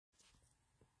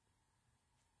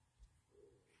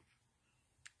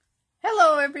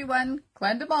everyone,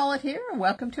 Glenda Mollet here, and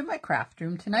welcome to my craft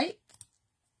room tonight.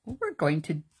 We're going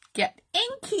to get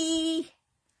inky.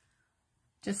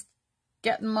 Just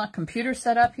getting my computer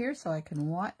set up here so I can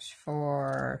watch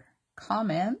for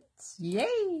comments.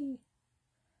 Yay!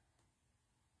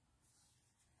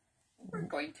 We're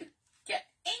going to get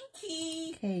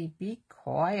inky. Okay, be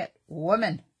quiet,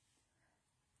 woman.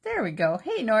 There we go.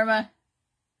 Hey, Norma.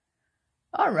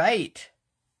 All right.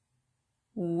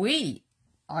 We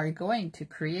are going to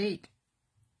create,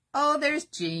 oh, there's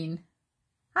Jean.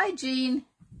 Hi, Jean.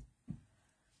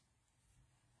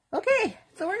 Okay,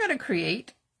 so we're going to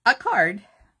create a card.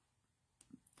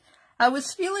 I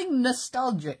was feeling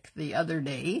nostalgic the other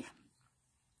day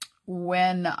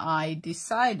when I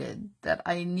decided that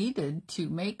I needed to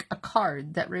make a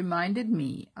card that reminded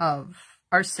me of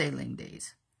our sailing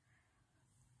days.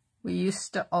 We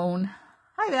used to own,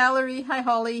 hi Valerie, hi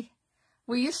Holly.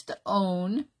 We used to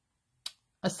own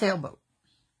a sailboat.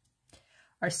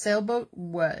 Our sailboat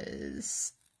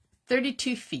was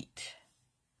 32 feet.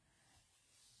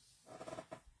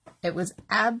 It was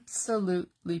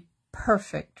absolutely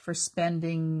perfect for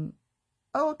spending,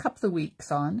 a couple of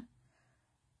weeks on.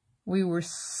 We were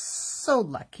so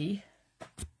lucky.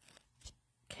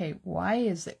 Okay, why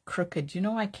is it crooked? You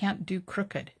know I can't do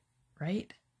crooked,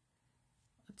 right?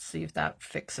 Let's see if that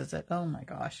fixes it. Oh my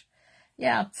gosh.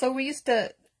 Yeah, so we used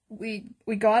to, we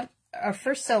got our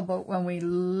first sailboat when we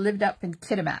lived up in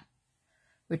Kitimat,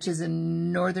 which is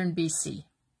in northern BC.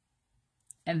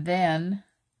 And then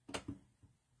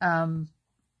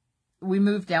we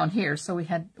moved down here, so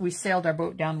we sailed our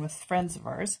boat down with friends of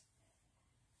ours.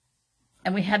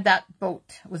 And we had that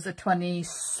boat, it was a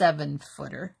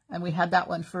 27-footer, and we had that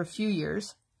one for a few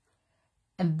years.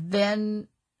 And then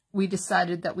we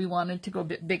decided that we wanted to go a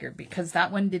bit bigger because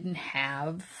that one didn't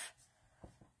have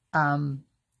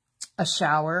a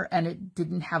shower and it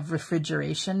didn't have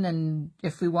refrigeration. And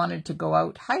if we wanted to go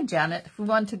out, hi Janet, if we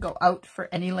wanted to go out for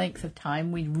any length of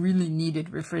time, we really needed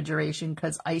refrigeration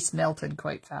because ice melted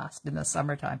quite fast in the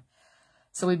summertime.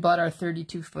 So we bought our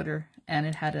 32-footer and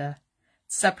it had a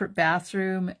separate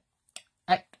bathroom.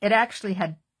 It actually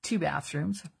had 2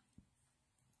 bathrooms.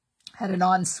 Had an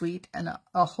ensuite and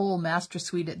a whole master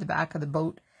suite at the back of the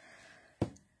boat.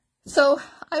 So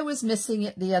I was missing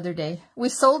it the other day. We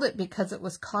sold it because it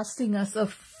was costing us a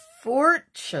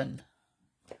fortune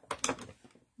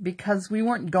because we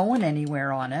weren't going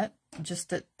anywhere on it.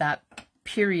 Just at that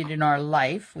period in our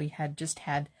life, we had just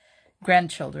had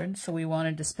grandchildren, so we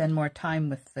wanted to spend more time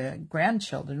with the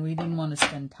grandchildren. We didn't want to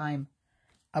spend time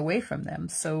away from them,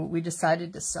 so we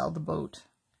decided to sell the boat.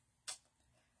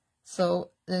 So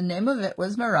the name of it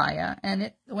was Mariah, and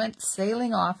it went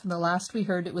sailing off, and the last we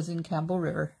heard it was in Campbell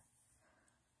River.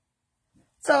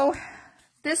 So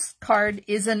this card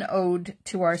is an ode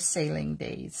to our sailing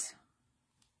days.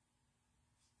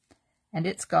 And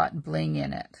it's got bling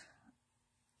in it.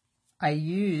 I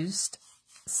used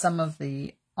some of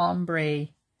the rainbow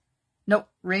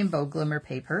glimmer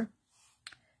paper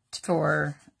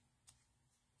for,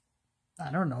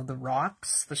 I don't know, the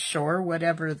rocks, the shore,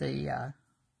 whatever the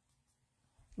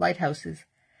lighthouse is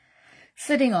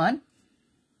sitting on.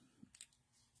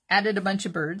 Added a bunch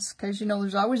of birds, because, you know,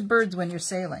 there's always birds when you're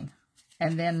sailing.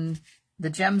 And then the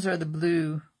gems are the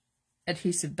blue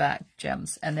adhesive back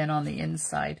gems. And then on the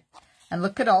inside. And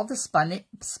look at all the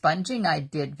sponging I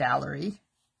did, Valerie.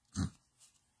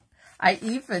 I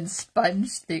even sponged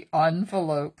the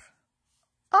envelope.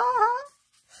 Ah!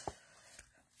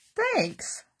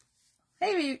 Thanks.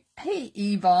 Hey,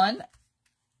 Yvonne.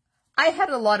 I had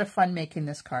a lot of fun making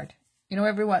this card. You know,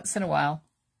 every once in a while,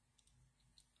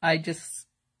 I just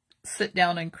sit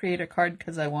down and create a card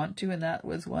because I want to, and that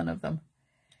was one of them.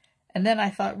 And then I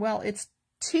thought, well, it's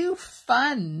too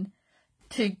fun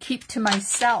to keep to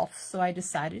myself, so I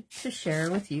decided to share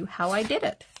with you how I did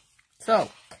it. So,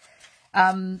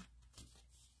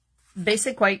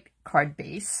 basic white card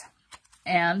base,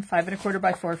 and 5 1/4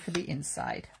 by 4 for the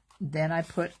inside. Then I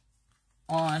put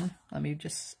on, let me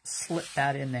just slip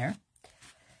that in there.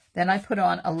 Then I put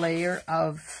on a layer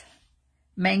of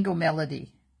Mango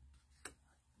Melody.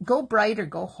 Go bright or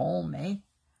go home, eh?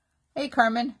 Hey,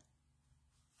 Carmen.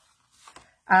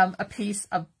 A piece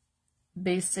of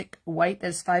basic white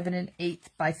that's 5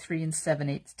 1/8 by 3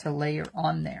 7/8 to layer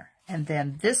on there. And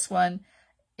then this one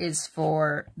is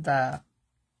for the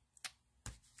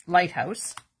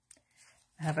lighthouse.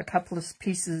 I have a couple of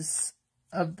pieces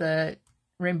of the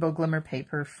rainbow glimmer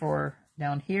paper for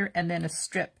down here, and then a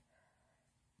strip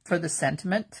for the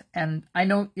sentiment. And I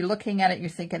know you're looking at it, you're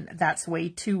thinking that's way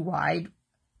too wide.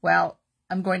 Well,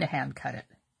 I'm going to hand cut it.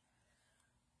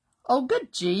 Oh,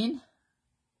 good, Jean.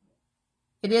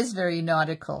 It is very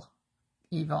nautical.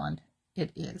 Yvonne.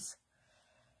 It is.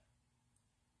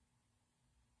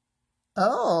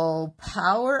 Oh,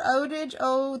 power outage.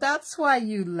 Oh, that's why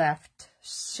you left,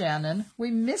 Shannon.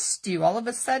 We missed you. All of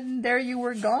a sudden, there you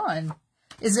were gone.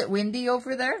 Is it windy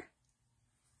over there?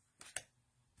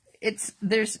 It's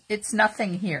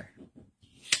nothing here.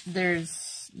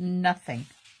 There's nothing.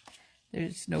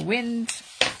 There's no wind.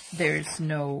 There's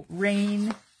no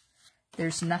rain.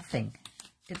 There's nothing.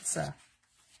 It's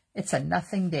a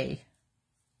nothing day.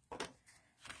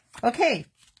 Okay.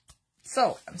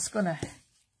 So, I'm just going to...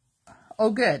 Oh,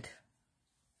 good.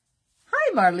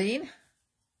 Hi, Marlene.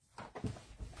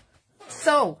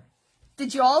 So,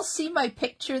 did you all see my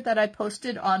picture that I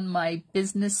posted on my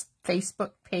business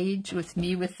Facebook page with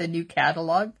me with the new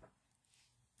catalog?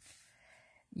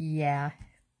 Yeah.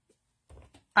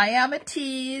 I am a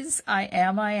tease. I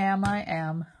am.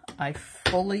 I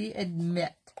fully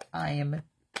admit I am a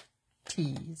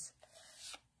tease.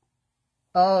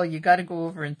 Oh, you got to go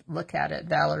over and look at it,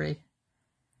 Valerie.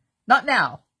 Not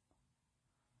now.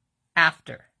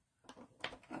 After.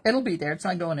 It'll be there. It's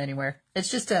not going anywhere. It's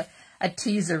just a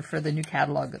teaser for the new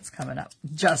catalog that's coming up.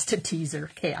 Just a teaser.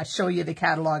 Okay, I'll show you the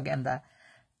catalog and the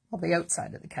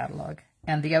outside of the catalog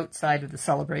and the outside of the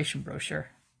celebration brochure.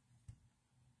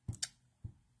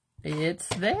 It's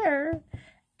there.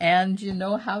 And you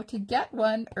know how to get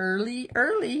one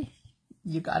early.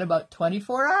 You got about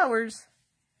 24 hours.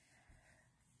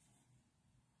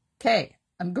 Okay,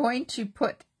 I'm going to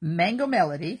put Mango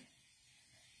Melody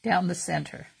down the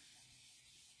center.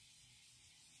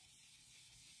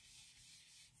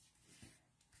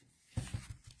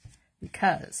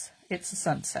 Because it's a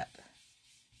sunset.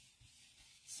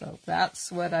 So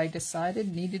that's what I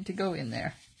decided needed to go in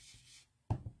there.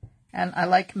 And I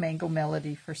like Mango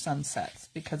Melody for sunsets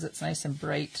because it's nice and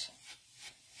bright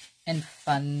and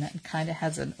fun and kind of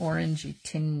has an orangey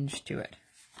tinge to it.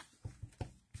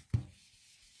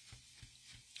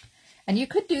 And you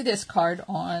could do this card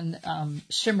on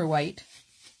shimmer white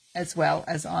as well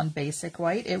as on basic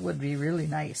white. It would be really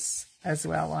nice as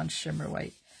well on shimmer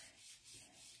white.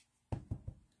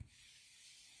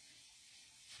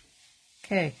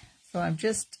 Okay, so I'm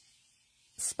just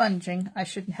sponging. I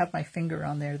shouldn't have my finger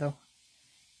on there though.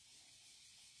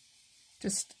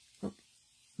 Just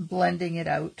blending it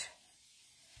out,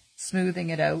 smoothing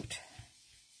it out.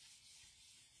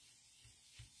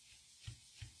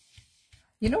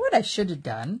 You know what I should have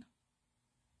done?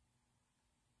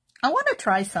 I want to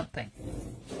try something.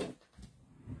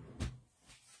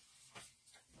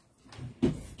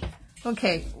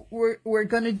 Okay, we're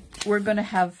gonna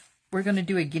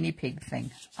do a guinea pig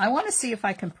thing. I want to see if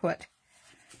I can put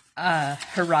a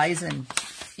horizon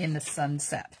in the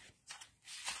sunset.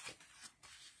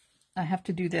 I have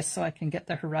to do this so I can get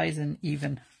the horizon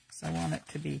even. So I want it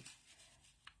to be,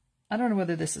 I don't know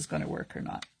whether this is going to work or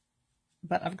not.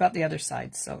 But I've got the other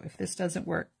side, so if this doesn't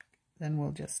work, then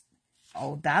we'll just...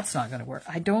 Oh, that's not going to work.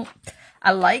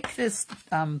 I like this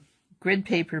grid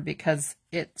paper because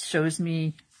it shows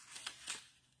me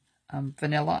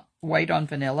vanilla, white on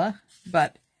vanilla,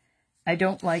 but I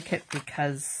don't like it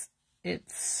because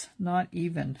it's not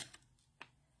even.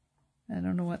 I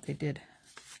don't know what they did.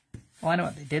 Oh, I know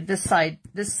what they did. This side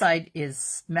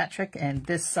is metric, and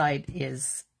this side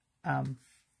is,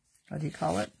 what do you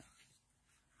call it?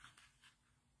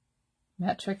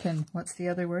 Metric, and what's the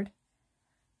other word?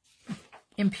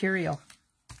 Imperial.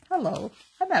 Hello.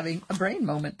 I'm having a brain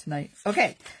moment tonight.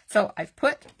 Okay, so I've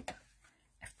put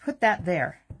that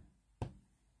there.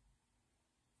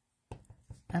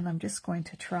 And I'm just going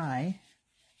to try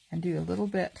and do a little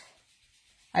bit.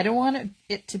 I don't want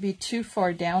it to be too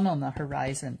far down on the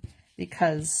horizon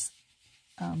because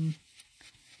I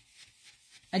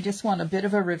just want a bit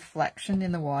of a reflection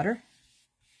in the water.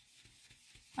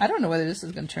 I don't know whether this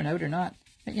is going to turn out or not,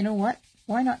 but you know what?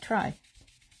 Why not try?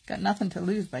 Got nothing to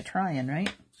lose by trying,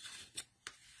 right?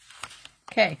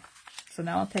 Okay, so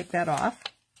now I'll take that off,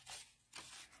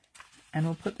 and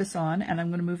we'll put this on, and I'm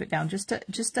going to move it down just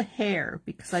a hair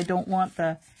because I don't want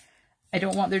there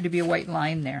to be a white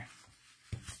line there.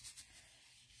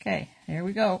 Okay, here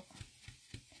we go.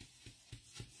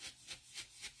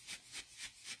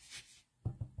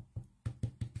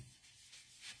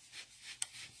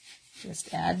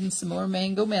 Just adding some more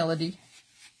Mango Melody.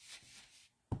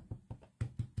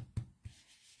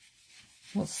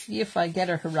 We'll see if I get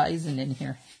a horizon in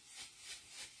here.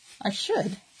 I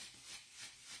should.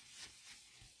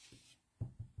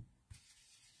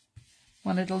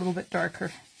 Want it a little bit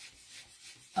darker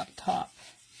up top.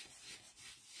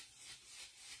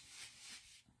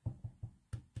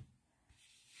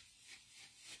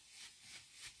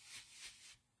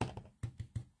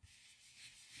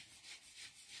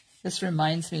 This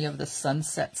reminds me of the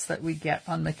sunsets that we get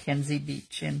on Mackenzie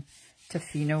Beach in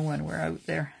Tofino when we're out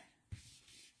there.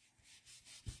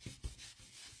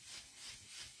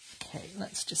 Okay,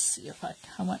 let's just see if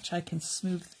how much I can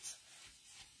smooth this.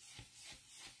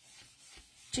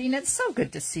 Jean, it's so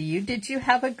good to see you. Did you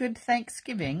have a good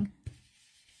Thanksgiving?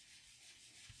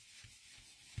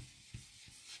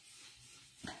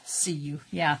 See you.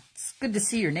 Yeah, it's good to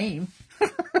see your name.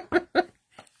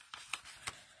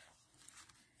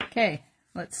 Okay,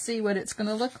 let's see what it's going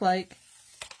to look like.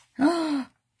 Ooh!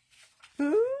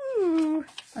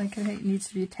 I think it needs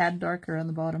to be a tad darker on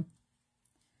the bottom.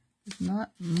 There's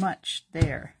not much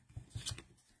there.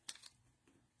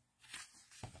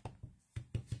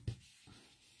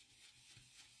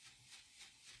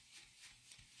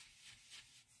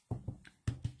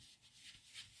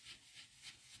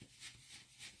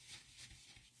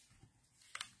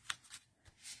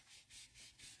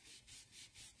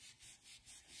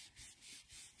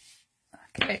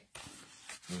 Okay,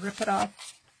 rip it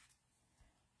off.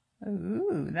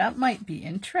 Ooh, that might be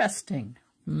interesting.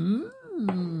 Now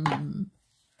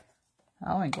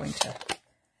I'm going to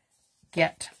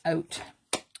get out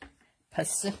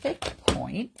Pacific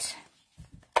Point.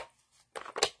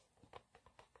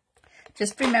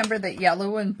 Just remember that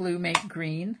yellow and blue make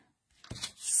green.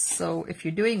 So if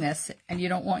you're doing this and you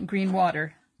don't want green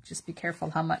water, just be careful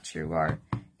how much you are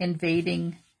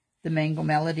invading the Mango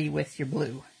Melody with your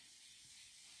blue.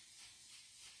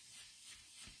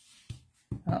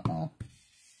 Uh-oh.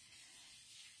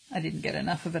 I didn't get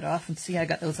enough of it off, and see I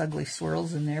got those ugly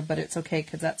swirls in there, but it's okay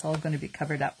because that's all going to be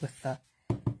covered up with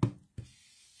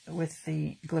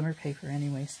the glimmer paper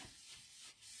anyways.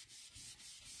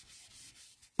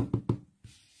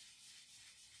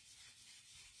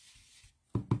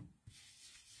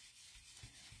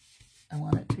 I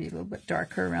want it to be a little bit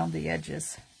darker around the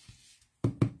edges.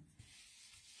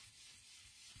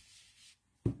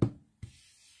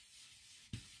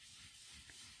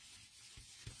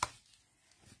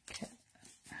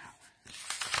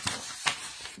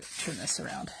 Turn this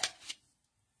around.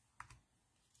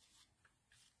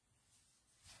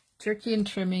 Turkey and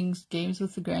trimmings, games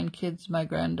with the grandkids, my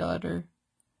granddaughter,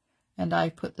 and I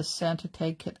put the Santa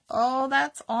tag kit. Oh,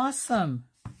 that's awesome.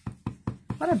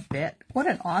 What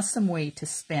an awesome way to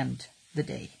spend the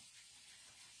day.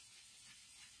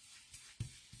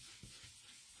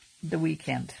 The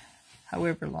weekend,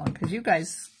 however long, because you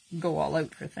guys go all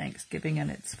out for Thanksgiving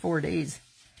and it's 4 days.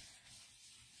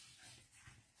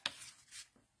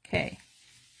 Okay,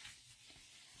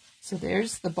 so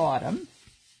there's the bottom,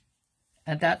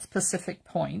 and that's Pacific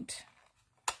Point.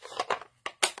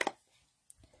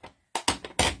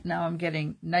 Now I'm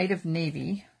getting Night of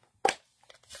Navy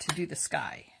to do the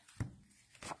sky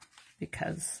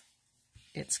because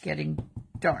it's getting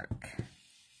dark.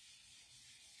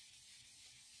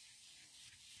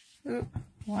 Ooh,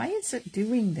 why is it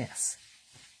doing this?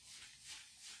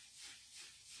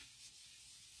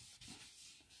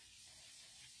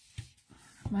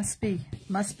 Must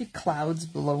be clouds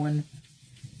blowing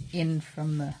in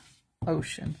from the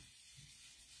ocean.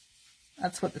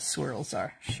 That's what the swirls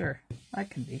are. Sure, that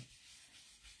can be.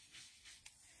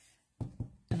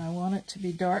 And I want it to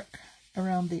be dark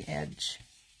around the edge.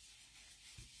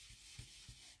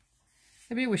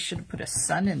 Maybe we should have put a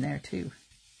sun in there too.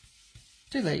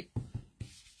 Too late.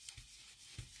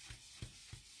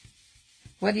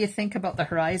 What do you think about the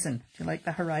horizon? Do you like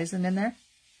the horizon in there?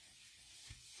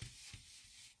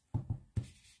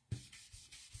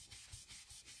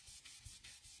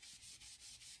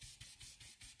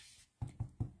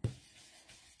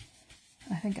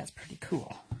 I think that's pretty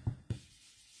cool.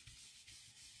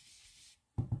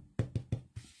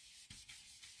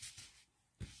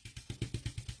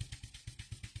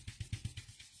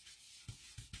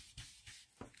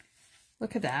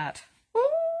 Look at that.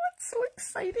 Oh, it's so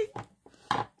exciting.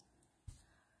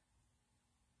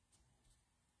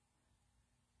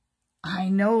 I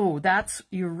know,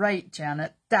 you're right,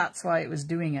 Janet. That's why it was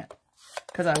doing it.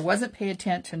 Because I wasn't paying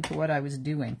attention to what I was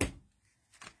doing.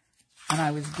 And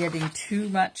I was getting too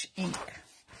much ink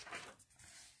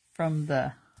from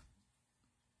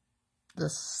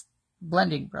this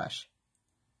blending brush.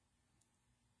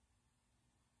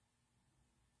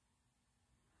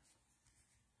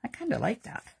 I kind of like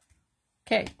that.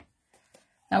 Okay,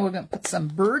 now we're going to put some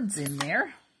birds in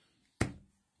there.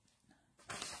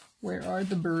 Where are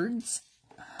the birds?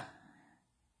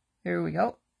 Here we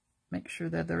go. Make sure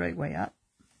they're the right way up.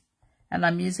 And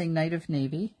I'm using Night of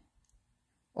Navy.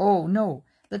 Oh, no.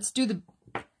 Let's do the...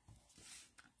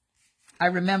 I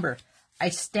remember, I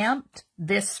stamped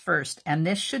this first, and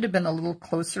this should have been a little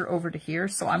closer over to here,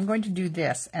 so I'm going to do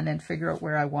this and then figure out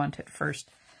where I want it first.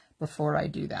 before I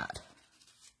do that.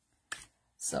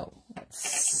 So let's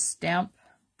stamp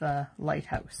the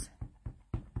lighthouse.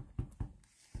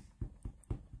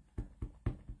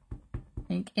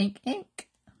 Ink, ink, ink.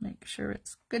 Make sure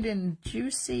it's good and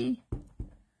juicy.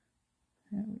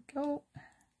 There we go.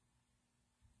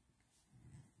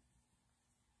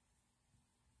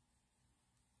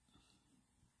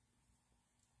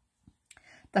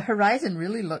 The horizon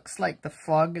really looks like the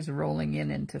fog is rolling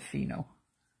in into Fino.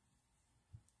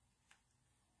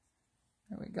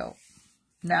 There we go.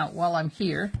 Now, while I'm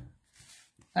here,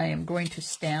 I am going to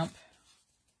stamp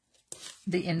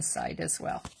the inside as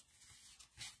well.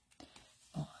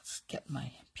 Oh, let's get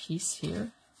my piece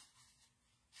here.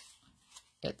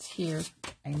 It's here.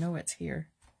 I know it's here.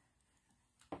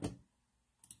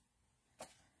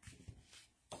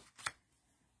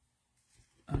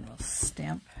 And we'll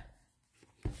stamp.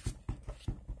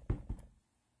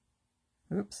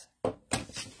 Oops.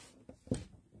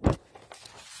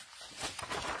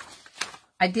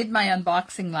 I did my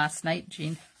unboxing last night,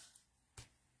 Jean,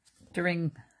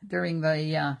 during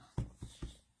the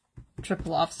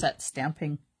triple offset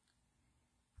stamping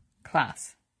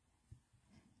class.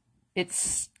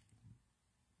 It's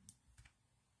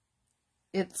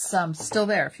still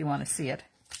there if you want to see it.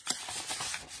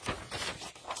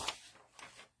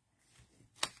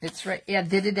 It's right. Yeah, I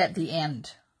did it at the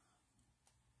end.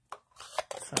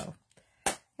 So,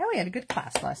 yeah, we had a good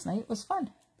class last night. It was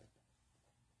fun.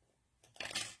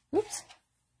 Oops.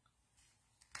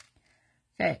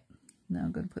 Okay, now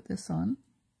I'm going to put this on.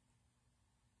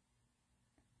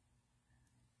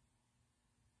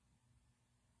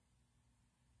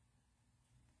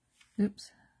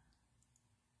 Oops.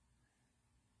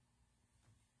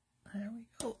 There we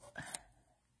go.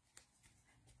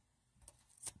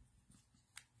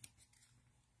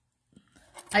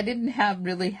 I didn't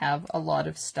really have a lot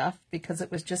of stuff because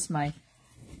it was just my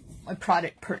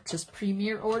product purchase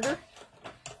premiere order.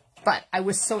 But I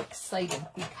was so excited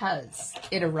because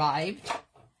it arrived.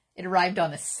 It arrived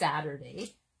on a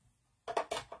Saturday.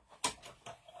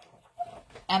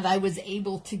 And I was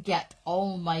able to get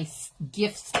all my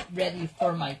gifts ready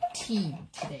for my team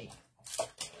today.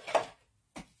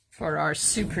 For our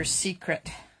super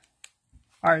secret,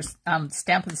 our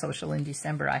Stampin' Social in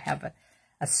December, I have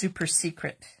a super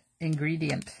secret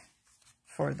ingredient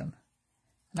for them.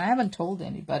 And I haven't told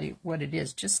anybody what it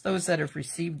is. Just those that have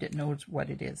received it knows what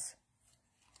it is.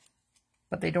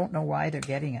 But they don't know why they're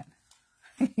getting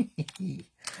it.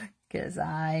 Because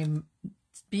I'm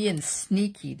being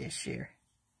sneaky this year.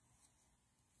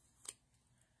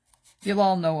 You'll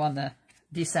all know on the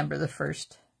December the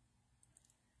 1st.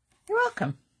 You're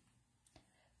welcome.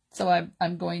 So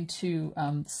I'm going to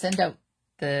send out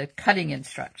the cutting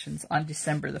instructions on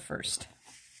December the 1st.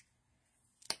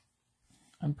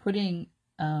 I'm putting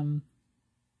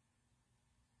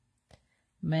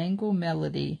Mango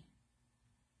Melody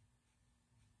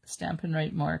Stampin'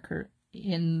 Right marker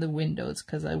in the windows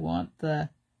because I want the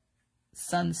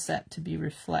sunset to be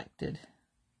reflected.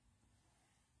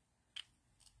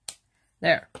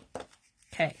 There.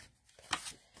 Okay.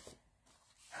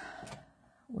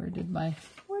 Where did my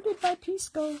piece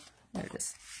go? There it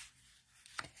is.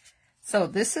 So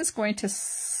this is going to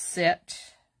sit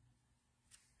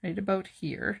right about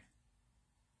here.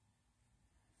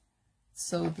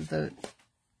 So the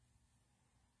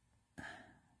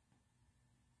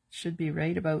should be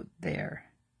right about there.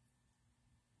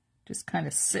 Just kind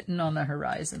of sitting on the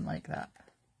horizon like that.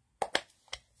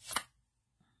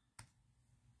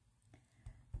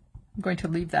 I'm going to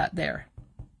leave that there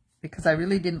because I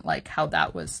really didn't like how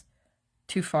that was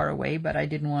too far away, but I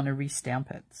didn't want to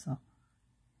restamp it. So,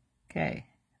 okay,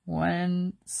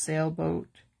 one sailboat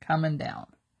coming down.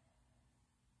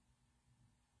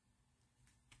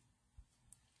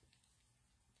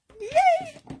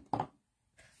 Yay!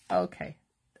 Okay,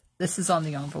 this is on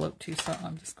the envelope too, so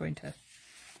I'm just going to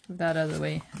move that out of the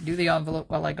way. Do the envelope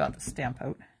while I got the stamp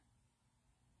out.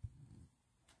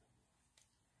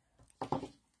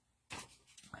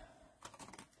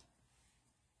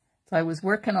 So I was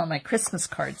working on my Christmas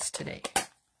cards today.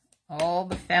 All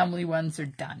the family ones are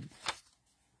done.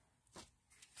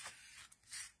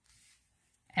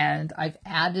 And I've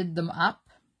added them up.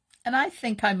 And I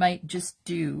think I might just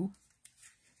do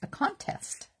a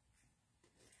contest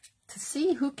to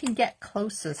see who can get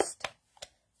closest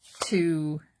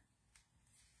to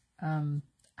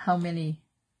how many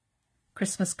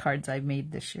Christmas cards I've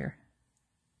made this year.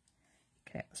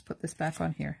 Okay, let's put this back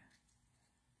on here.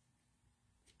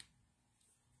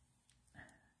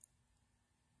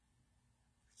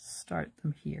 Start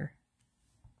them here.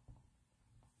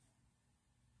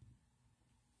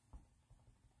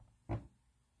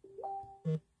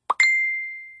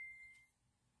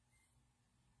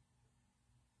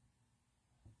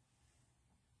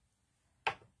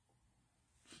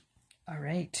 All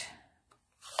right.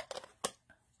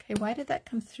 Okay, why did that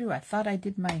come through? I thought I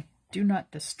did my do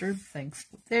not disturb things.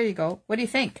 There you go. What do you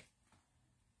think?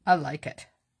 I like it.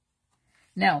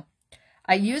 Now,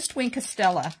 I used Wink of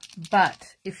Stella,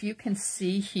 but if you can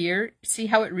see here, see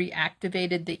how it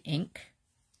reactivated the ink?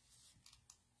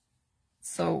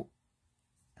 So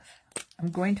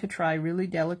I'm going to try really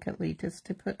delicately just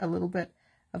to put a little bit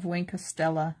of Wink of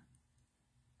Stella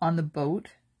on the boat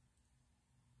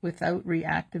without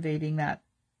reactivating that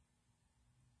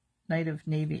Night of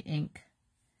Navy ink.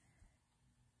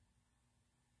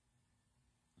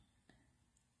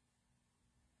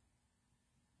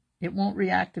 It won't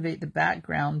reactivate the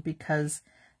background because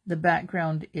the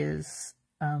background is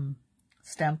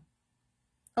stamp.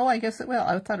 Oh, I guess it will.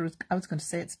 I thought it was. I was going to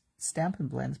say it's Stampin'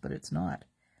 Blends, but it's not.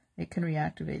 It can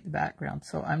reactivate the background.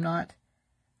 So I'm not.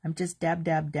 I'm just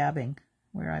dabbing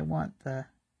where I want the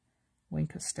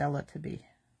Wink of Stella to be.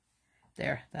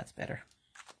 There, that's better.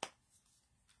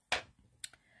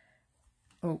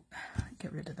 Oh,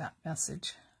 get rid of that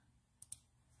message.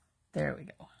 There we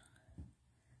go.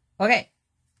 Okay.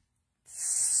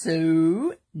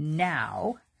 So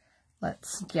now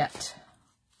let's get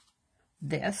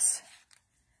this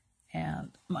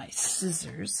and my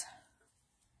scissors,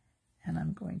 and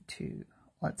I'm going to,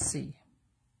 let's see,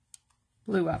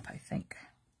 blue up, I think.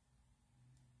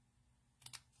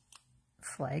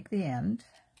 Flag the end.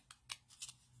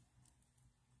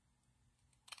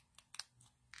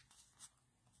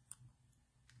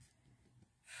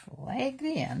 Flag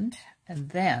the end, and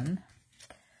then,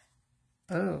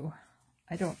 oh,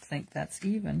 I don't think that's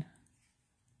even.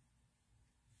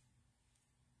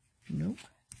 Nope.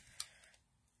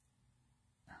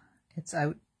 It's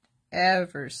out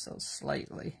ever so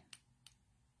slightly.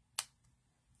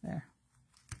 There.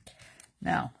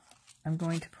 Now, I'm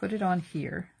going to put it on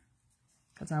here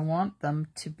because I want them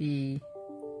to be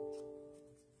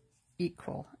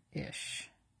equal-ish.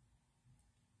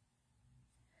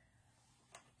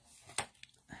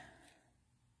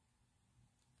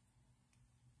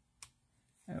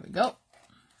 There we go.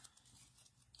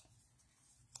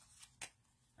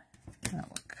 Now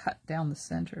we'll cut down the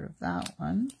center of that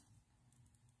one.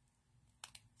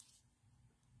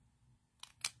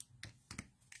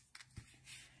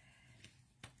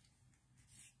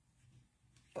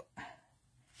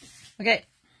 Okay.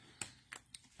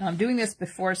 Now I'm doing this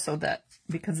before so that,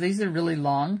 because these are really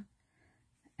long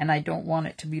and I don't want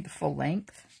it to be the full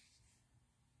length.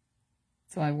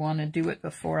 So I want to do it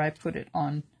before I put it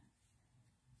on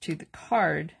to the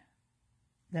card,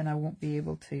 then I won't be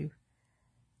able to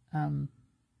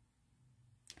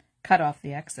cut off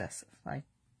the excess if I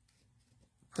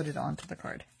put it onto the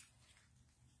card.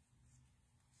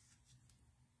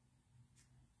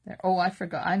 There. Oh, I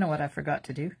forgot. I know what I forgot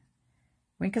to do.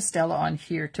 Wink of Stella on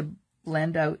here to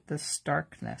blend out the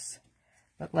starkness.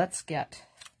 But let's get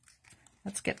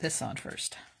this on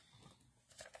first.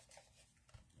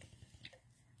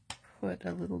 Put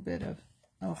a little bit of,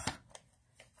 oh,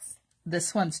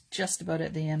 this one's just about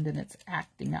at the end and it's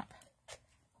acting up,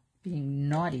 being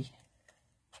naughty.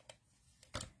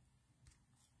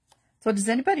 So does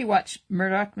anybody watch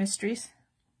Murdoch Mysteries?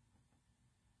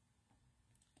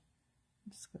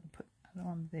 I'm just going to put that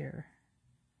on there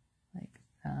like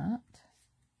that.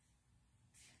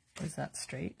 Is that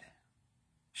straight?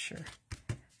 Sure.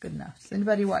 Good enough. Does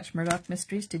anybody watch Murdoch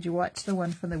Mysteries? Did you watch the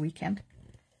one from the weekend?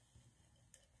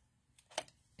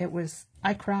 It was,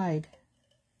 I cried.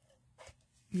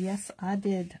 Yes, I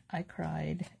did. I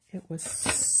cried. It was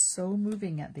so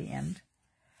moving at the end.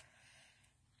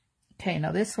 Okay,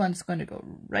 now this one's going to go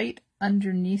right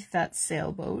underneath that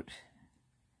sailboat.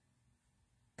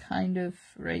 Kind of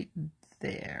right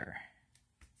there.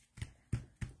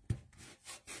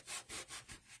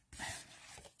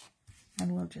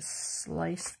 And we'll just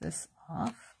slice this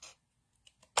off.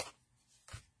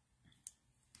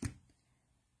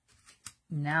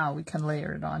 Now we can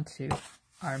layer it onto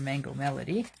our Mango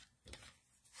Melody.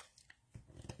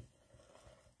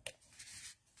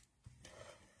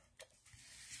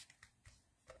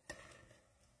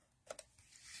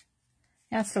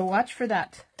 Yeah, so watch for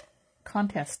that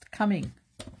contest coming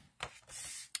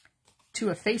to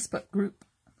a Facebook group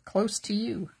close to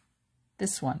you.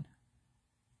 This one.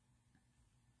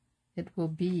 It will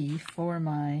be for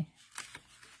my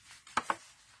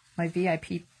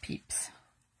VIP peeps.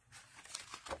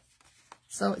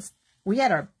 So we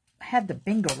had the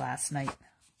bingo last night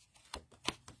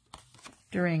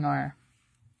during our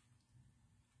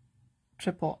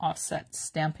triple offset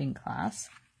stamping class.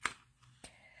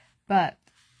 But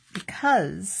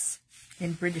because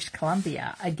in British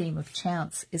Columbia a game of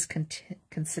chance is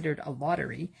considered a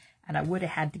lottery and I would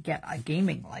have had to get a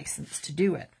gaming license to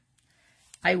do it.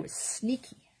 I was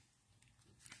sneaky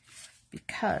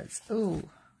because, oh,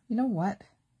 you know what?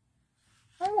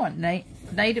 I want Night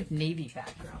of Navy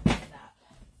background on that.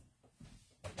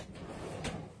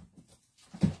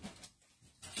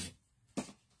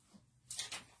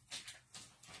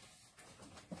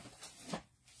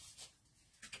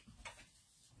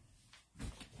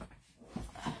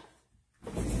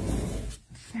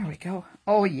 There we go.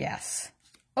 Oh, yes.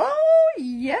 Oh,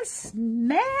 yes,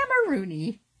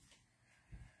 Mammaroony.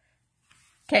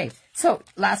 Okay, so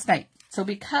last night, so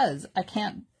because I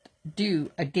can't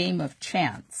do a game of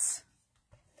chance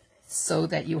so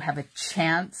that you have a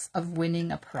chance of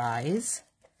winning a prize,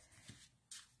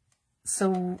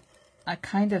 so I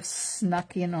kind of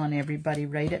snuck in on everybody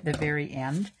right at the very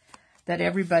end that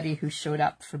everybody who showed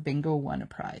up for bingo won a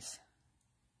prize.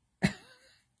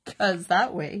 Because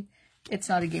that way, it's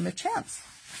not a game of chance.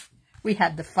 We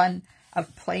had the fun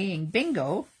of playing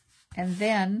bingo, and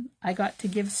then I got to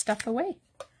give stuff away.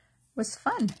 It was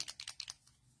fun.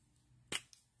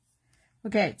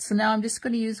 Okay, so now I'm just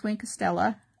going to use Wink of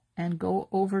Stella and go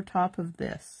over top of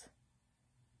this.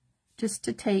 Just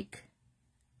to take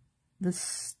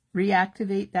this,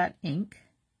 reactivate that ink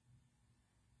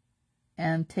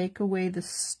and take away the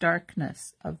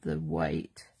starkness of the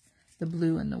white, the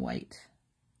blue and the white.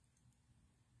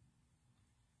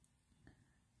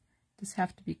 Just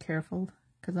have to be careful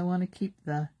because I want to keep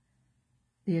the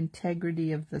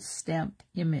integrity of the stamped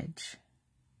image.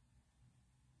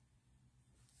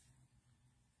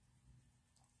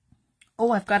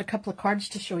 Oh, I've got a couple of cards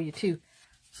to show you too.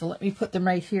 So let me put them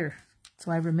right here. So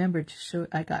I remember to show,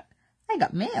 I got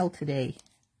mail today.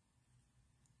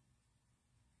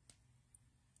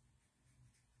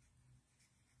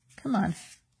 Come on.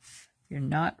 You're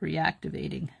not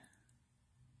reactivating.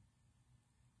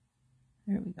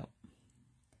 There we go.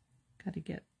 Got to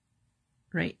get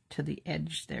right to the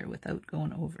edge there without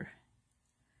going over.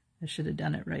 I should have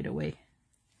done it right away.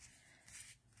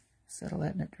 Instead of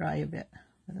letting it dry a bit.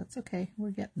 But that's okay. We're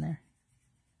getting there.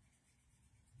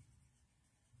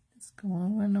 Just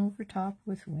going over top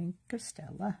with Wink of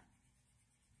Stella.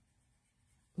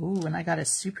 Ooh, and I got a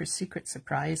super secret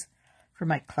surprise for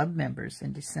my club members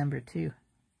in December too.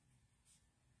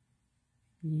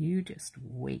 You just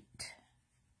wait.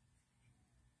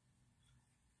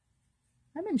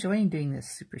 I'm enjoying doing this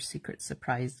super secret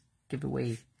surprise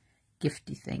giveaway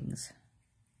gifty things.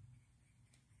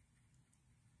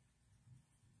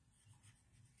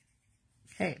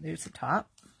 Okay, there's the top.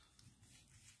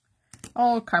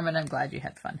 Oh, Carmen, I'm glad you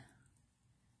had fun.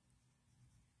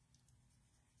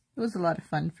 It was a lot of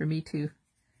fun for me too.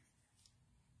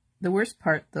 The worst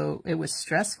part though, it was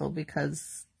stressful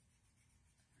because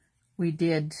we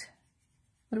did,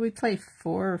 what did we play?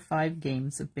 4 or 5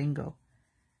 games of bingo.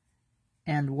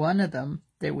 And one of them,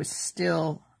 there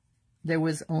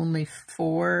was only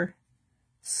 4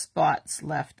 spots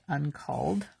left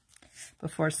uncalled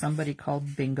before somebody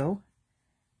called bingo.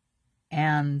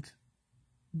 And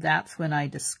that's when I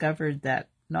discovered that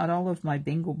not all of my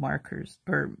bingo markers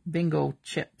or bingo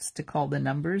chips to call the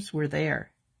numbers were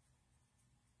there.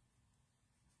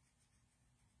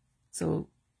 So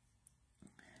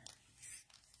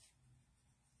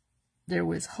there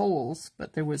was holes,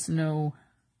 but there was no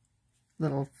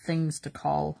little things to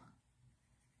call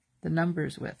the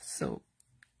numbers with. So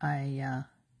I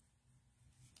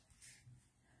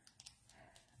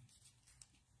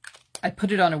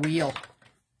put it on a wheel,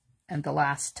 and the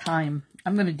last time,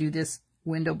 I'm going to do this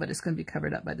window, but it's going to be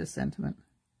covered up by the sentiment.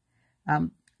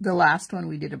 The last one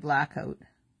we did a blackout,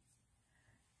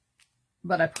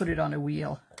 but I put it on a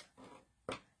wheel.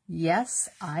 Yes,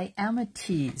 I am a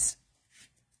tease,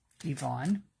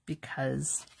 Yvonne,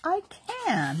 because I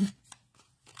can.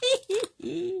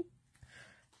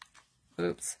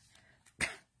 Oops.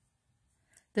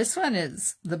 This one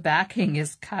is, the backing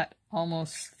is cut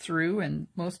almost through, and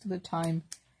most of the time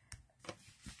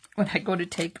when I go to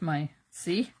take my,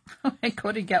 see, when I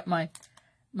go to get my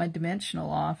dimensional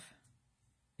off,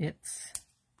 it's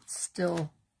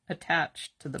still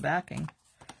attached to the backing.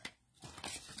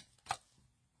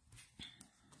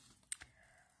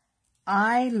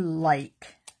 I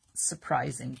like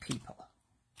surprising people.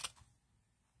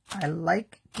 I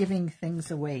like giving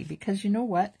things away because you know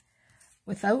what?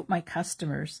 Without my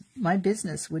customers, my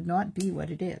business would not be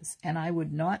what it is, and I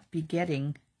would not be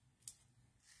getting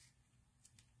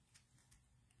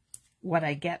what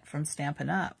I get from Stampin'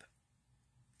 Up.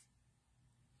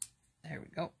 There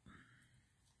we go.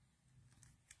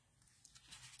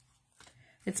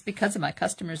 It's because of my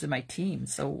customers and my team,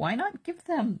 so why not give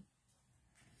them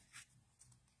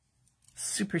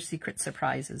super secret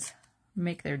surprises?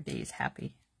 Make their days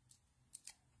happy.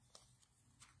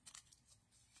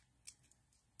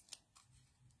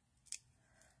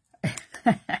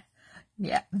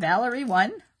 Yeah, Valerie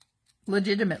won.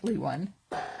 Legitimately won.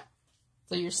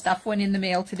 So your stuff went in the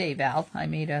mail today, Val. I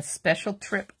made a special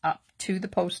trip up to the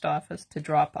post office to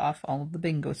drop off all of the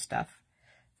bingo stuff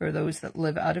for those that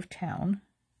live out of town.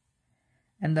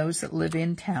 And those that live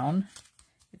in town,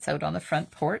 it's out on the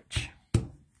front porch.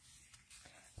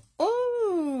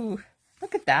 Oh,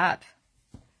 look at that.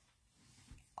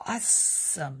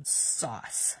 Awesome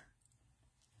sauce.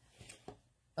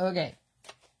 Okay.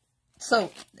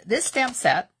 So this stamp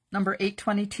set, number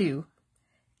 822,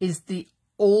 is the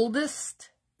oldest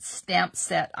stamp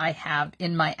set I have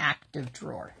in my active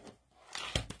drawer.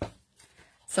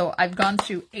 So I've gone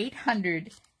through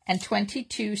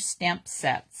 822 stamp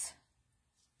sets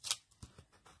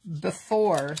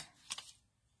before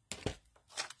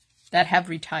that have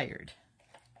retired.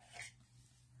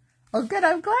 Oh, good.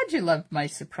 I'm glad you loved my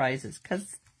surprises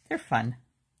because they're fun.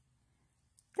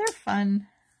 They're fun.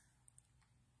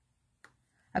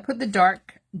 I put the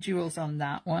dark jewels on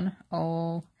that one.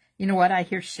 Oh, you know what? I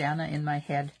hear Shanna in my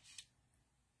head.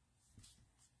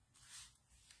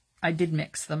 I did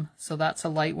mix them, so that's a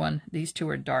light one. These two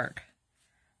are dark.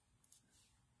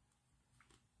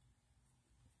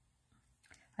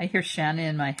 I hear Shanna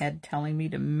in my head telling me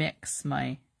to mix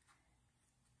my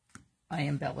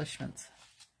embellishments.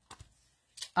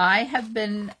 I have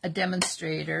been a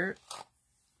demonstrator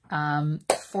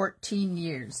 14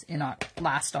 years in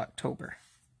last October.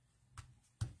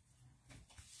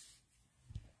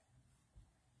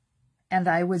 And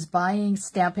I was buying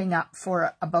Stampin' Up!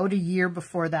 For about a year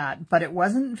before that, but it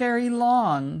wasn't very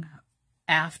long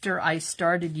after I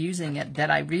started using it that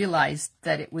I realized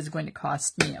that it was going to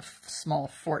cost me a small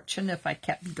fortune if I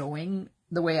kept going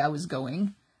the way I was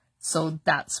going. So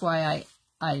that's why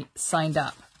I signed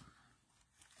up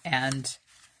and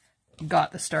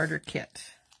got the starter kit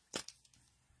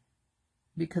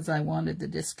because I wanted the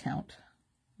discount.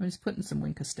 I'm just putting some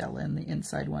Wink Estella in the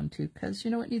inside one too because,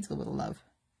 you know, it needs a little love.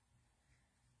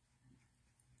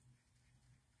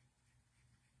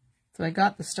 So I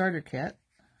got the starter kit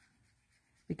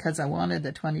because I wanted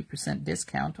the 20%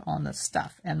 discount on the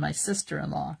stuff. And my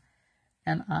sister-in-law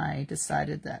and I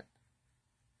decided that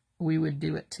we would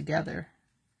do it together.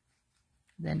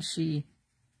 Then she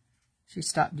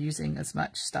stopped using as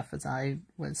much stuff as I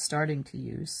was starting to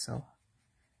use. So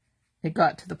it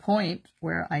got to the point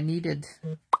where I needed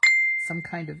some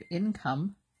kind of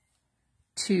income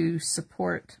to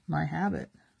support my habit.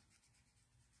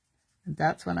 And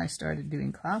that's when I started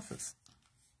doing classes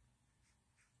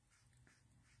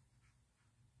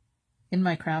in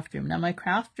my craft room. Now, my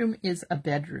craft room is a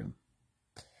bedroom,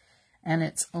 and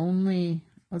it's only,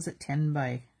 was it 10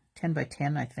 by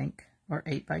 10, I think, or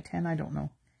 8 by 10, I don't know.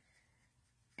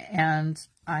 And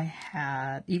I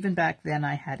had, even back then,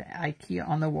 I had IKEA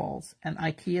on the walls, and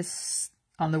IKEA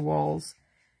on the walls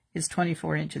is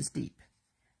 24 inches deep.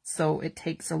 So it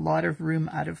takes a lot of room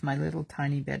out of my little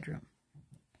tiny bedroom.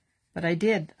 But I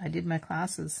did my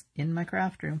classes in my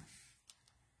craft room.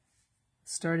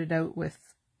 Started out with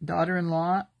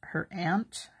daughter-in-law, her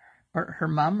aunt, or her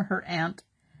mom, her aunt,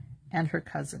 and her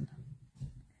cousin.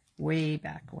 Way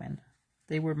back when.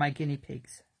 They were my guinea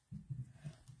pigs.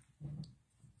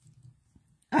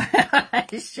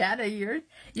 Shanna, you're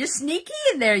sneaky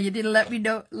in there. You didn't let me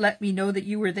know that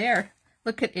you were there.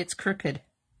 Look at it's crooked.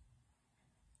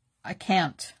 I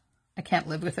can't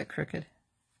live with it crooked.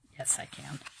 Yes, I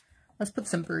can. Let's put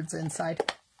some birds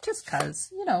inside, just because,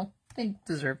 you know, they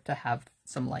deserve to have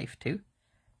some life too.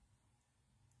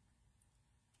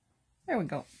 There we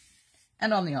go.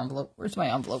 And on the envelope. Where's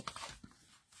my envelope?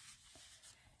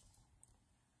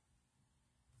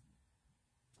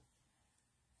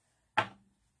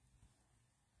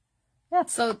 Yeah,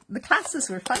 so the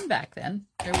classes were fun back then.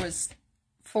 There was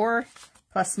 4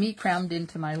 plus me crammed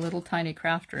into my little tiny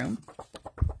craft room.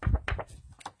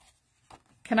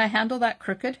 Can I handle that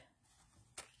crooked?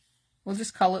 We'll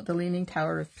just call it the Leaning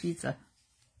Tower of Pisa.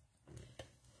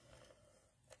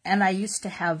 And I used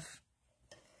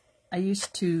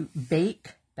to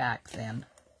bake back then.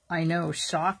 I know,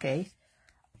 shock, eh?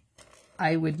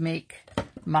 I would make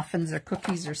muffins or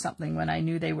cookies or something when I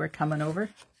knew they were coming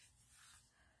over.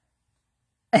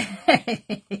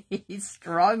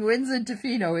 Strong winds in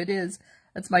Tofino, it is.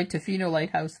 That's my Tofino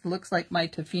lighthouse. It looks like my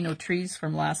Tofino trees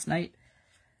from last night.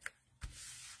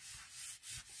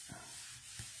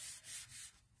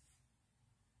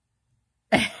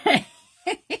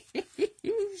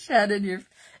 Shannon,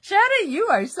 you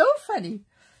are so funny.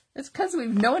 It's because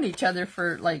we've known each other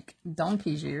for like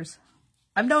donkey's years.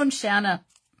 I've known Shanna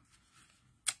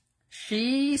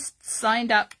She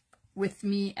signed up with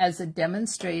me as a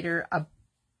demonstrator.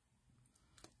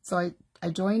 So I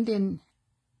joined in,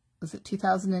 was it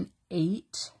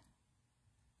 2008?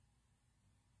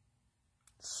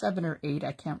 7 or 8,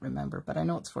 I can't remember, but I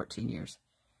know it's 14 years.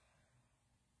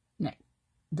 No,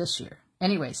 this year.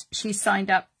 Anyways, she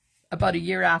signed up about a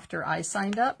year after I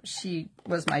signed up. She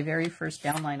was my very first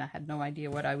downline. I had no idea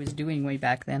what I was doing way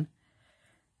back then.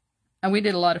 And we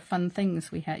did a lot of fun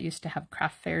things. We used to have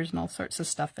craft fairs and all sorts of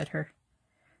stuff at her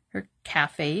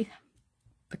cafe,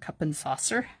 the Cup and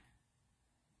Saucer.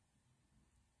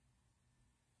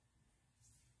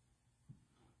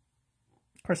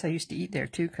 Of course, I used to eat there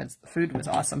too because the food was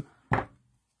awesome.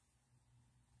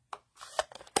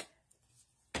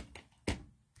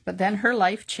 But then her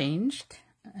life changed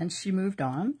and she moved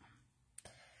on.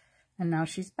 And now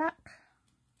she's back.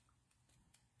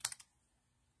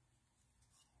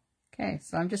 Okay,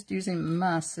 so I'm just using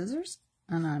my scissors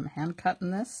and I'm hand cutting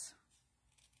this.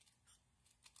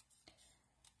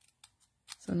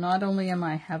 So not only am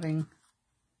I having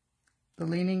the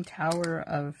Leaning Tower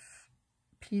of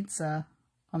Pizza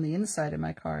on the inside of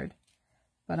my card,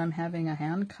 but I'm having a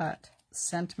hand cut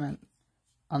sentiment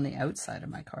on the outside of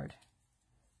my card.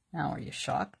 Now, are you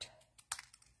shocked?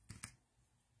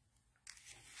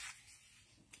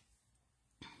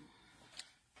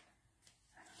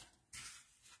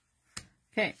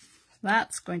 Okay,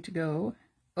 that's going to go.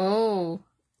 Oh,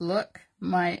 look,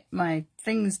 my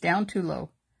thing's down too low.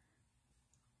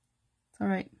 It's all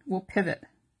right, we'll pivot.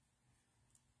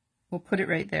 We'll put it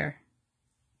right there.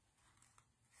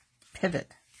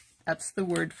 Pivot. That's the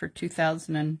word for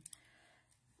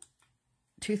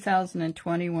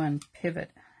 2021,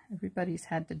 pivot. Everybody's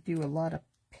had to do a lot of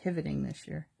pivoting this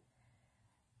year.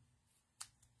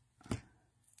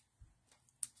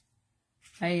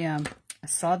 I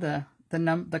saw the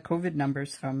COVID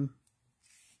numbers from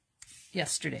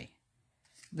yesterday.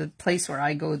 The place where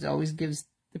I go always gives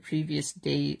the previous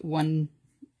day, 1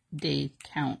 day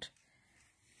count.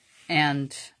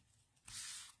 And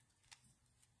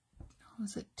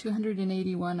was it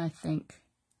 281, I think,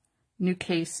 new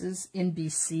cases in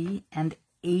BC and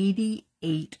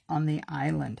 88 on the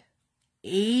island.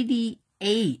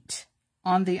 88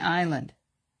 on the island.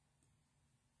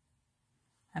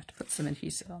 I have to put some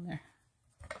adhesive on there.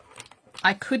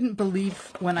 I couldn't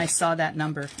believe when I saw that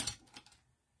number.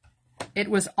 It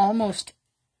was almost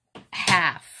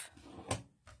half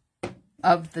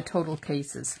of the total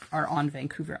cases are on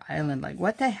Vancouver Island. Like,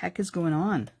 what the heck is going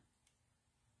on?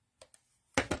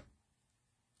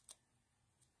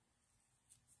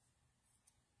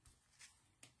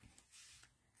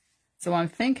 So I'm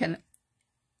thinking,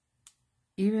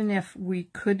 even if we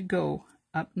could go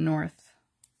up north,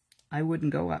 I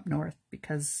wouldn't go up north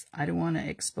because I don't want to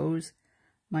expose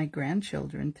my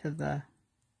grandchildren to the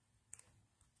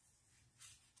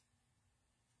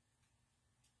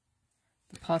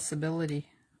possibility.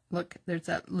 Look, there's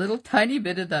that little tiny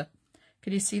bit of the,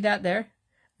 can you see that there?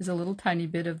 There's a little tiny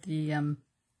bit of the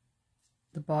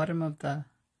bottom of the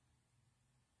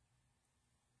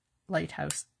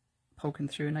lighthouse poking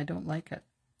through, and I don't like it.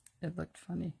 It looked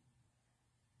funny.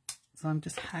 So I'm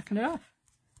just hacking it off.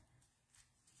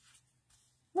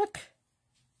 Look,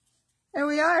 there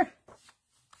we are.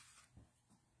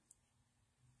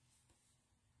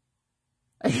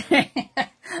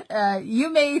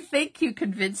 You may think you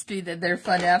convinced me that they're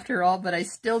fun after all, but I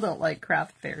still don't like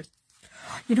craft fairs.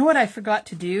 You know what I forgot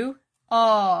to do?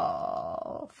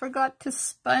 Oh, forgot to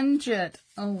sponge it.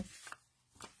 Oh,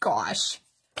 gosh.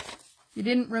 You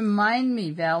didn't remind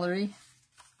me, Valerie.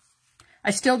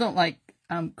 I still don't like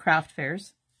craft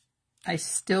fairs. I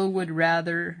still would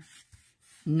rather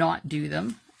not do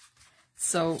them.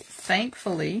 So,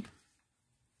 thankfully,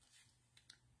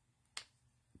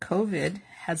 COVID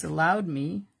has allowed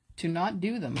me to not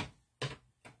do them.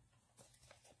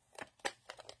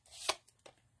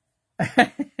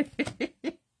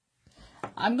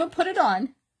 I'm going to put it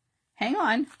on. Hang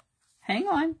on. Hang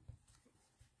on.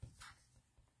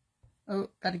 Oh,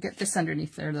 got to get this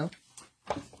underneath there, though.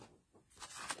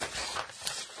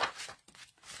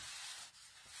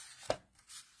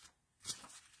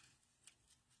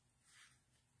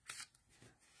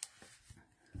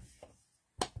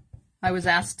 I was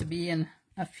asked to be in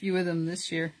a few of them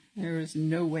this year. There was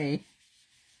no way.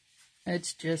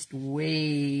 It's just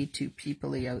way too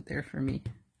people-y out there for me.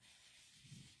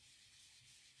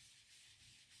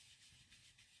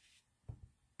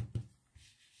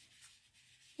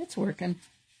 It's working.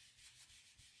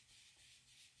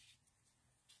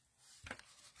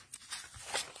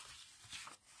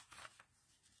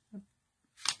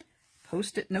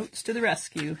 Post-it notes to the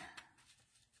rescue.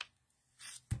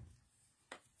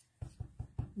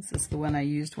 This is the one I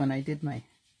used when I did my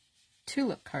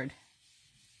tulip card.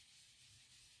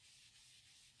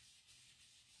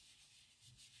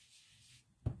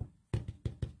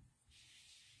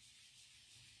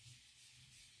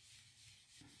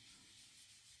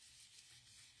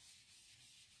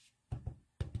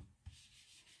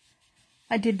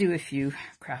 I did do a few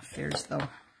craft fairs, though.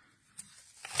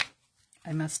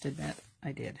 I must admit,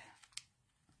 I did.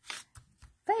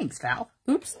 Thanks, Val.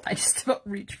 Oops, I just about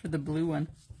reached for the blue one.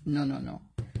 No, no, no.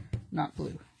 Not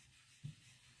blue.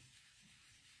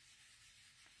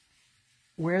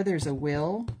 Where there's a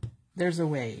will, there's a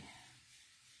way.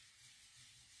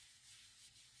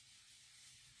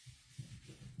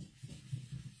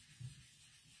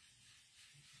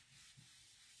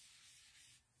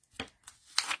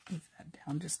 Move that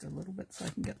down just a little bit so I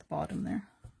can get the bottom there.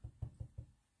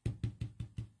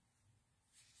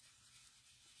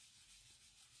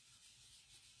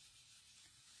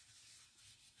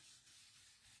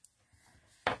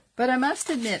 But I must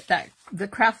admit that the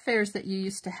craft fairs that you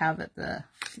used to have at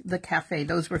the cafe,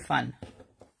 those were fun.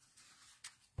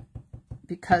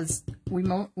 Because we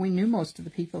knew most of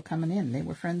the people coming in. They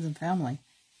were friends and family.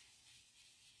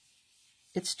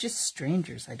 It's just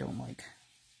strangers I don't like.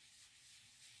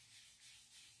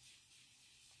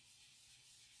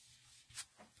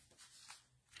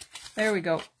 There we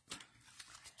go.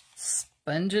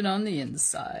 Sponging on the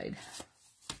inside.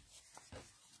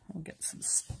 We'll get some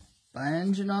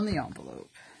sponging on the envelope.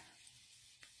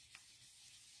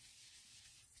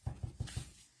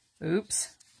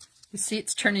 Oops. You see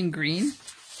it's turning green?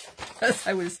 Because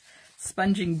I was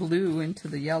sponging blue into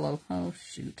the yellow. Oh,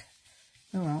 shoot.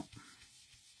 Oh, well.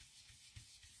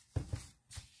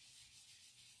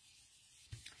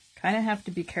 Kind of have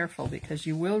to be careful because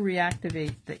you will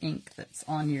reactivate the ink that's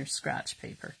on your scratch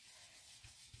paper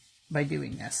by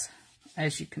doing this,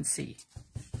 as you can see.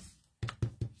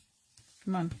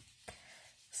 Come on.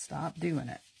 Stop doing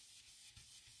it.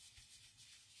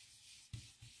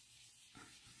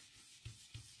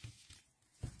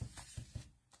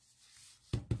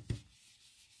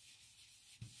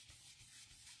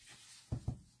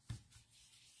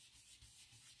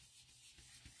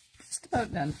 Just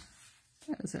about done.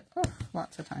 That is it. Oh,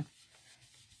 lots of time.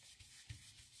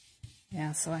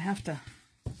 Yeah, so I have to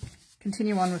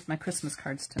continue on with my Christmas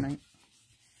cards tonight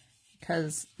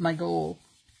because my goal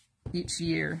each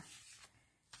year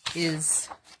is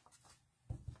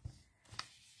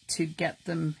to get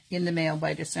them in the mail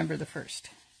by December the 1st.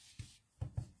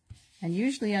 And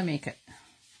usually I make it.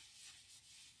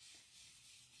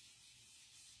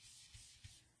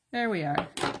 There we are.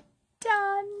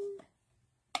 Done!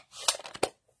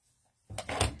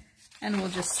 And we'll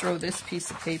just throw this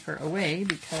piece of paper away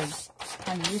because it's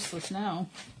kind of useless now.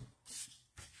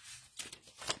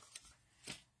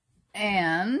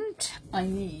 And I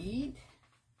need...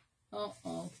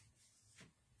 Uh-oh.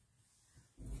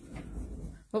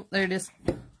 Oh, there it is.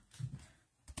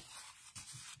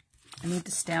 I need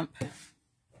to stamp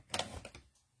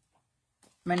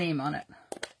my name on it.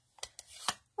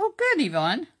 Oh, good,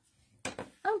 Yvonne.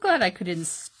 I'm glad I could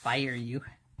inspire you.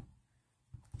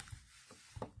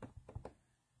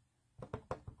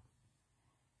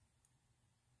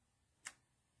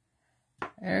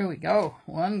 There we go.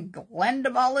 One Glenda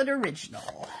Mollet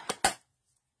original.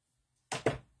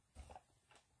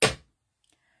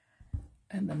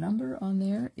 And the number on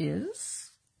there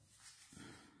is...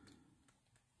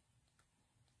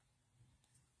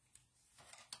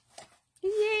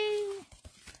 Yay!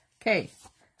 Okay,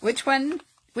 which one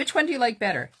do you like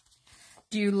better?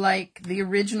 Do you like the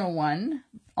original one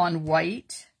on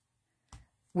white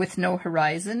with no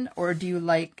horizon, or do you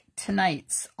like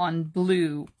tonight's on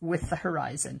blue with the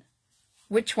horizon?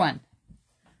 Which one?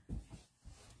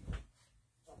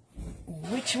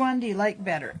 Which one do you like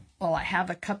better? Well, I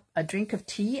have a drink of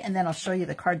tea, and then I'll show you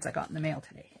the cards I got in the mail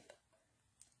today.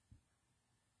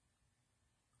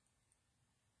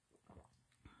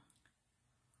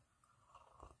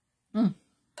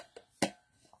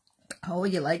 Oh,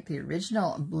 you like the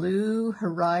original blue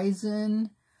horizon,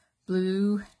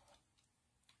 blue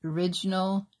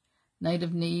original, Night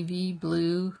of Navy,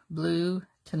 blue, blue,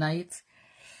 tonight's.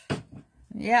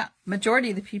 Yeah,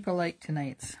 majority of the people like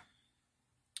tonight's.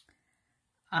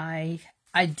 I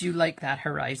do like that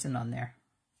horizon on there.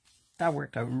 That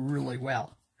worked out really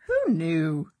well. Who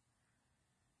knew?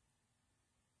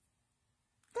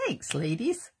 Thanks,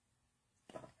 ladies.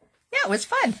 Yeah, it was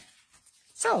fun.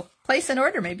 So, place an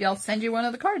order. Maybe I'll send you one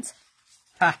of the cards.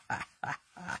 Ha, ha, ha,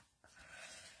 ha.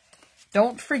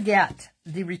 Don't forget,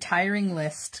 the retiring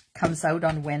list comes out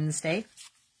on Wednesday.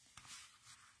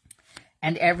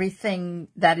 And everything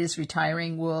that is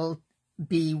retiring will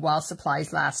be while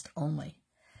supplies last only.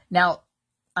 Now,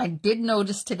 I did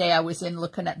notice today I was in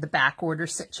looking at the back order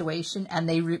situation, and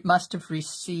they must have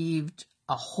received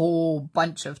a whole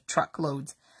bunch of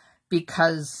truckloads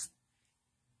because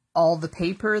all the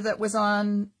paper that was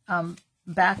on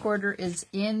back order is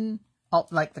in,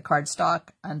 like the cardstock,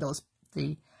 and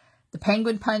the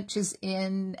penguin punch is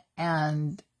in,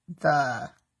 and the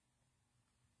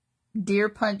deer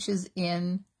punch is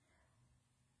in.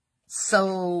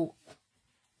 So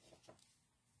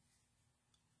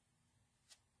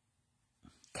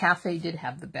Cafe did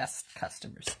have the best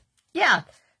customers. Yeah,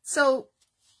 so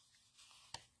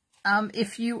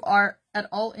if you are at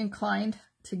all inclined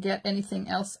to get anything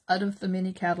else out of the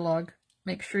mini catalog,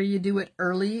 make sure you do it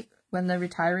early when the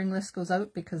retiring list goes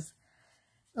out, because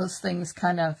those things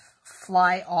kind of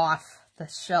fly off the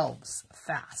shelves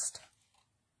fast.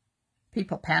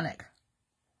 People panic.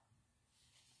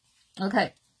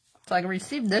 Okay, so I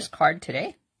received this card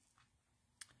today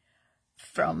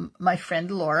from my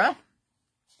friend Laura,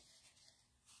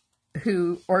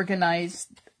 who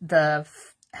organized the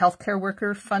healthcare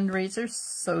worker fundraiser.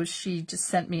 So she just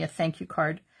sent me a thank you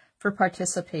card for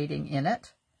participating in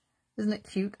it. Isn't it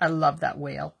cute? I love that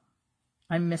whale.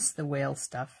 I miss the whale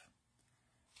stuff.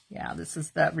 Yeah, this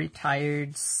is that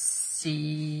retired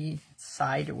sea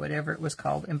side or whatever it was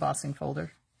called, embossing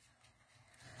folder.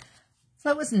 So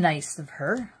that was nice of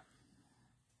her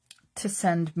to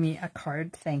send me a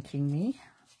card thanking me.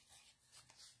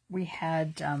 We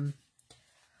had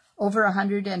over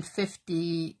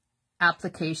 150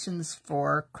 applications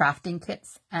for crafting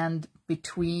kits, and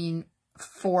between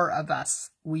 4 of us,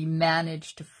 we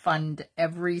managed to fund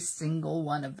every single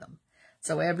one of them.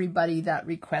 So everybody that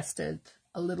requested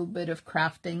a little bit of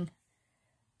crafting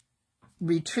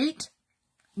retreat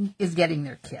is getting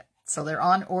their kit. So they're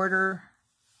on order,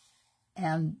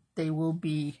 and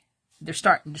they're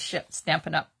starting to ship,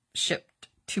 Stampin' Up! Shipped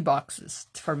 2 boxes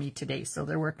for me today, so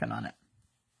they're working on it.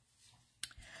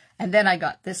 And then I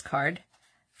got this card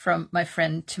from my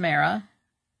friend Tamara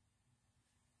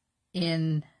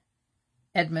in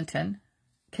Edmonton,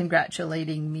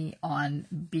 congratulating me on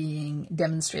being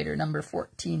demonstrator number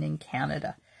 14 in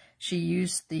Canada. She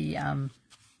used the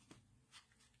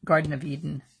Garden of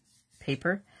Eden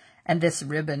paper, and this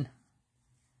ribbon,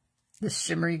 this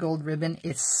shimmery gold ribbon,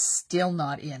 is still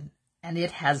not in, and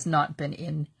it has not been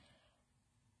in,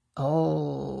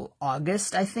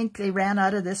 August, I think they ran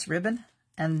out of this ribbon.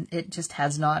 And it just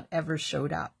has not ever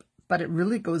showed up. But it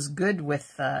really goes good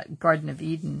with Garden of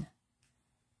Eden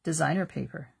designer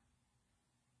paper.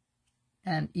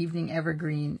 And Evening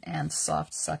Evergreen and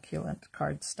Soft Succulent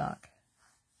cardstock.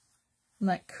 Isn't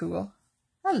that cool?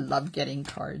 I love getting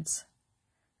cards.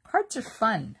 Cards are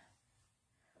fun.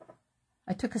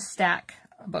 I took a stack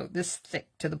about this thick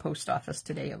to the post office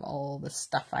today of all the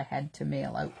stuff I had to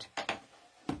mail out.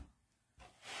 It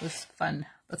was fun.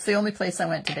 That's the only place I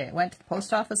went today. I went to the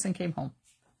post office and came home.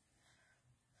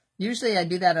 Usually I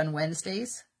do that on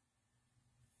Wednesdays,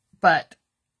 but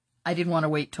I didn't want to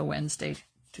wait till Wednesday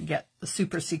to get the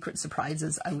super secret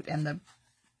surprises out and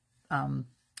the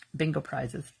bingo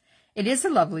prizes. It is a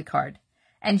lovely card.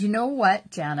 And you know what,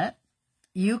 Janet?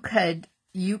 You could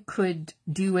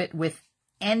do it with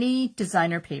any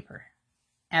designer paper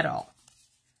at all.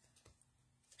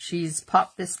 She's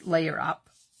popped this layer up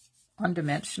on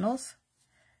dimensionals.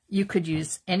 You could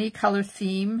use any color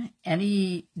theme,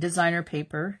 any designer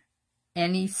paper,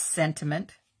 any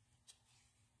sentiment.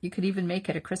 You could even make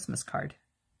it a Christmas card.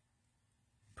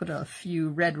 Put a few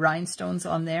red rhinestones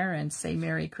on there and say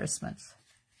Merry Christmas.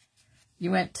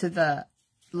 You went to the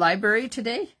library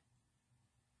today?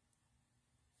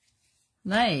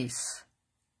 Nice.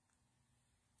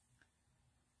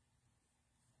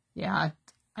 Yeah,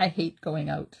 I hate going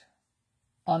out.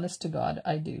 Honest to God,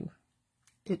 I do.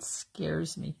 It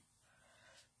scares me.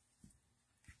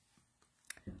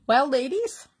 Well,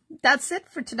 ladies, that's it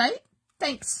for tonight.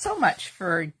 Thanks so much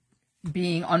for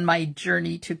being on my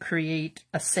journey to create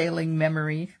a sailing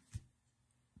memory.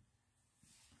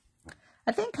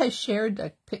 I think I shared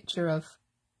a picture of,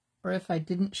 or if I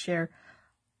didn't share,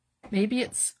 maybe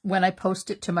it's when I post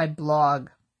it to my blog,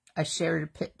 I shared a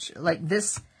picture. Like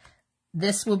this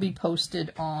will be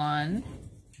posted on,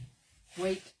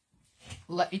 wait,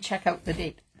 let me check out the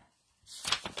date.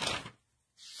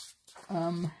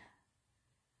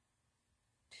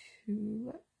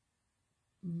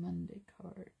 Monday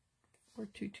card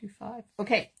 4225.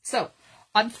 Okay, so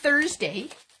on Thursday,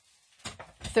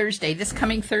 this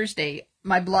coming Thursday,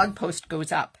 my blog post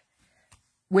goes up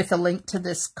with a link to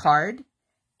this card,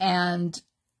 and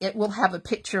it will have a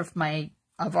picture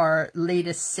of our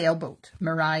latest sailboat,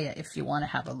 Mariah, if you want to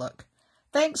have a look.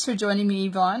 Thanks for joining me,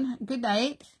 Yvonne. Good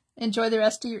night. Enjoy the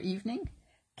rest of your evening.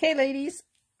 Okay, ladies,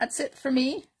 that's it for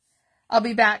me. I'll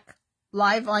be back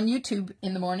live on YouTube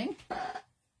in the morning.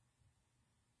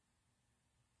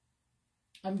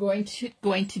 I'm going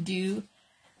to do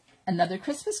another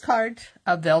Christmas card,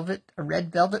 a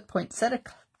red velvet poinsettia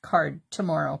card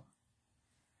tomorrow.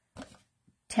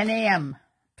 10 a.m.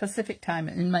 Pacific time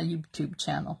in my YouTube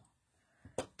channel.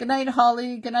 Good night,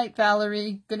 Holly. Good night,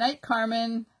 Valerie. Good night,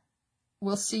 Carmen.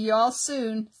 We'll see you all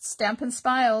soon. Stampin'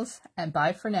 Smiles, and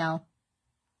bye for now.